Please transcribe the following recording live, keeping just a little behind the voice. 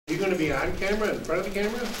You going to be on camera, in front of the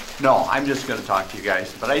camera? No, I'm just going to talk to you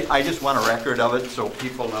guys, but I just want a record of it so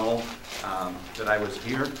people know that I was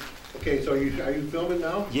here. Okay, so are you filming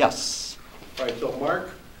now? Yes. All right, so Mark,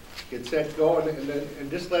 get set, go,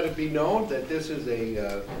 and just let it be known that this is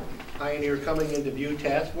a Pioneer Coming Into View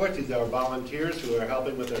task force. These are volunteers who are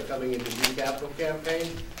helping with our Coming Into View capital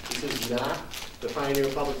campaign. This is not the Pioneer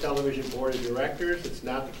Public Television Board of Directors. It's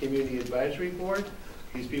not the Community Advisory Board.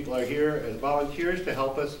 These people are here as volunteers to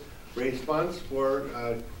help us raise funds for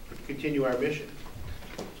to continue our mission.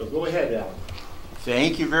 So go ahead, Alan.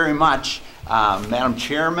 Thank you very much, Madam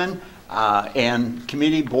Chairman and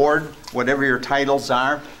committee board, whatever your titles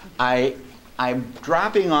are. I'm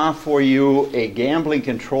dropping off for you a gambling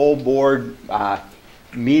control board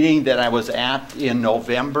meeting that I was at in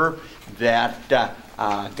November that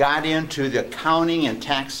got into the accounting and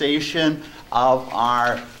taxation of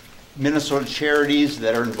our Minnesota charities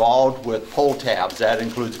that are involved with pull tabs. That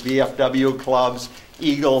includes VFW clubs,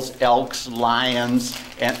 Eagles, Elks, Lions,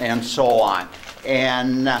 and so on.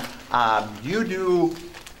 And you do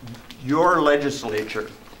your legislature,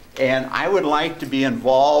 and I would like to be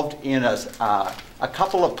involved in a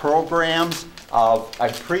couple of programs of a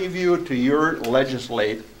preview to your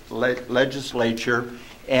legislature,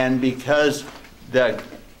 and because the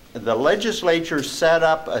legislature set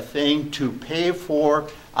up a thing to pay for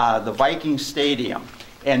the Viking Stadium,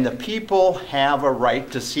 and the people have a right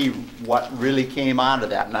to see what really came out of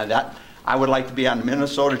that. Now I would like to be on the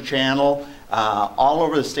Minnesota channel all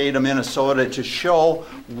over the state of Minnesota to show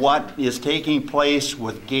what is taking place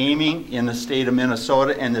with gaming in the state of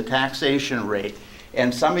Minnesota and the taxation rate.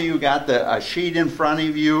 And some of you got a sheet in front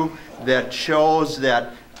of you that shows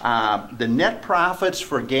that the net profits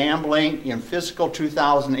for gambling in fiscal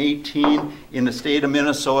 2018 in the state of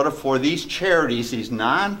Minnesota for these charities, these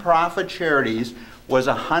nonprofit charities, was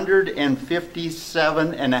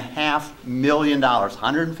 $157.5 million,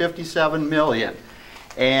 $157 million.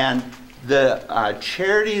 And the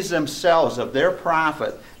charities themselves, of their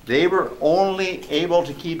profit, they were only able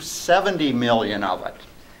to keep 70 million of it.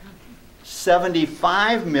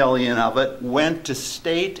 75 million of it went to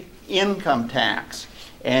state income tax,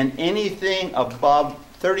 and anything above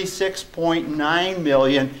 36.9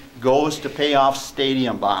 million goes to pay off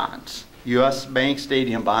stadium bonds, U.S. Bank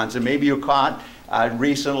stadium bonds. And maybe you caught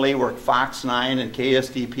recently where Fox 9 and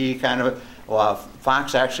KSTP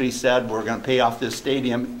Fox actually said we're going to pay off this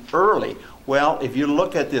stadium early. Well, if you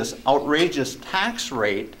look at this outrageous tax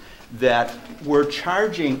rate that we're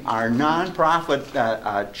charging our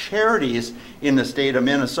nonprofit charities in the state of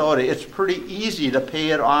Minnesota, it's pretty easy to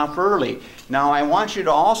pay it off early. Now, I want you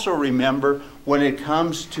to also remember when it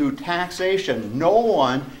comes to taxation,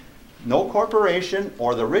 no corporation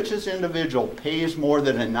or the richest individual pays more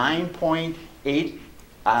than a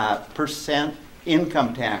 9.8%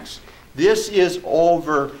 income tax. This is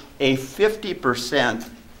over a 50%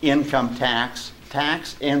 income tax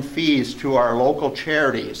and fees to our local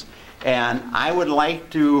charities. And I would like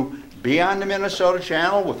to be on the Minnesota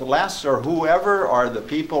channel with Les or whoever, or the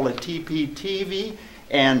people at TPTV,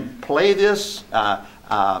 and play this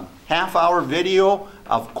half-hour video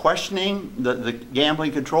of questioning the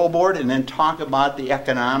Gambling Control Board, and then talk about the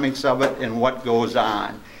economics of it and what goes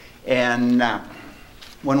on. And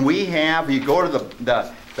when we have, you go to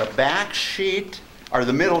the back sheet, or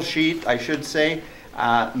the middle sheet, I should say,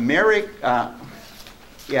 Merrick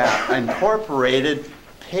Incorporated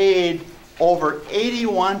paid over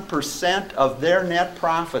 81% of their net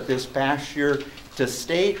profit this past year to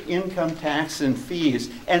state income tax and fees,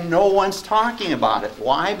 and no one's talking about it.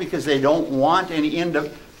 Why? Because they don't want any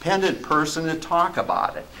independent person to talk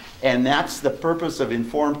about it. And that's the purpose of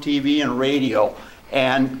Informed TV and radio.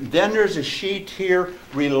 And then there's a sheet here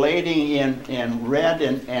relating in red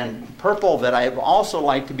and purple that I'd also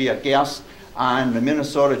like to be a guest on the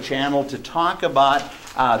Minnesota channel to talk about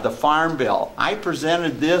the Farm Bill. I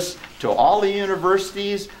presented this to all the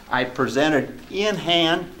universities. I presented in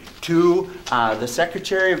hand to the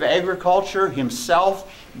Secretary of Agriculture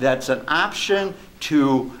himself. That's an option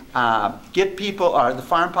to get people, the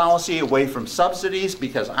farm policy away from subsidies,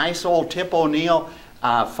 because I sold Tip O'Neill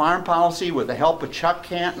farm policy with the help of Chuck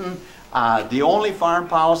Canton, the only farm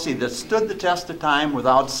policy that stood the test of time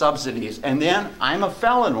without subsidies. And then I'm a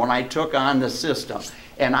felon when I took on the system.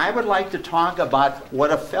 And I would like to talk about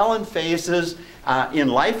what a felon faces in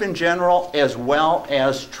life in general, as well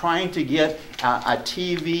as trying to get a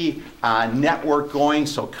TV network going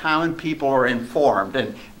so common people are informed.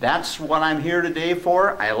 And that's what I'm here today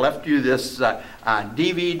for. I left you this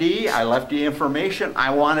DVD. I left you information.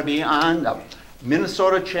 I want to be on the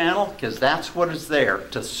Minnesota channel because that's what is there,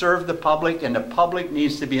 to serve the public, and the public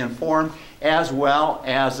needs to be informed. as well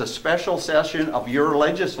as a special session of your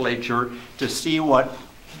legislature to see what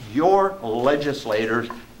your legislators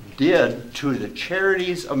did to the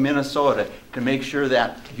Charities of Minnesota to make sure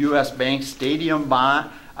that U.S. Bank Stadium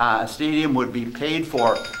would be paid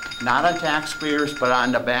for, not on taxpayers, but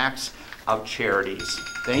on the backs of charities.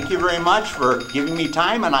 Thank you very much for giving me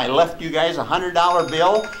time, and I left you guys a $100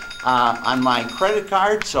 bill on my credit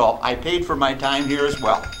card, so I paid for my time here as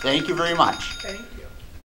well. Thank you very much. Thank you.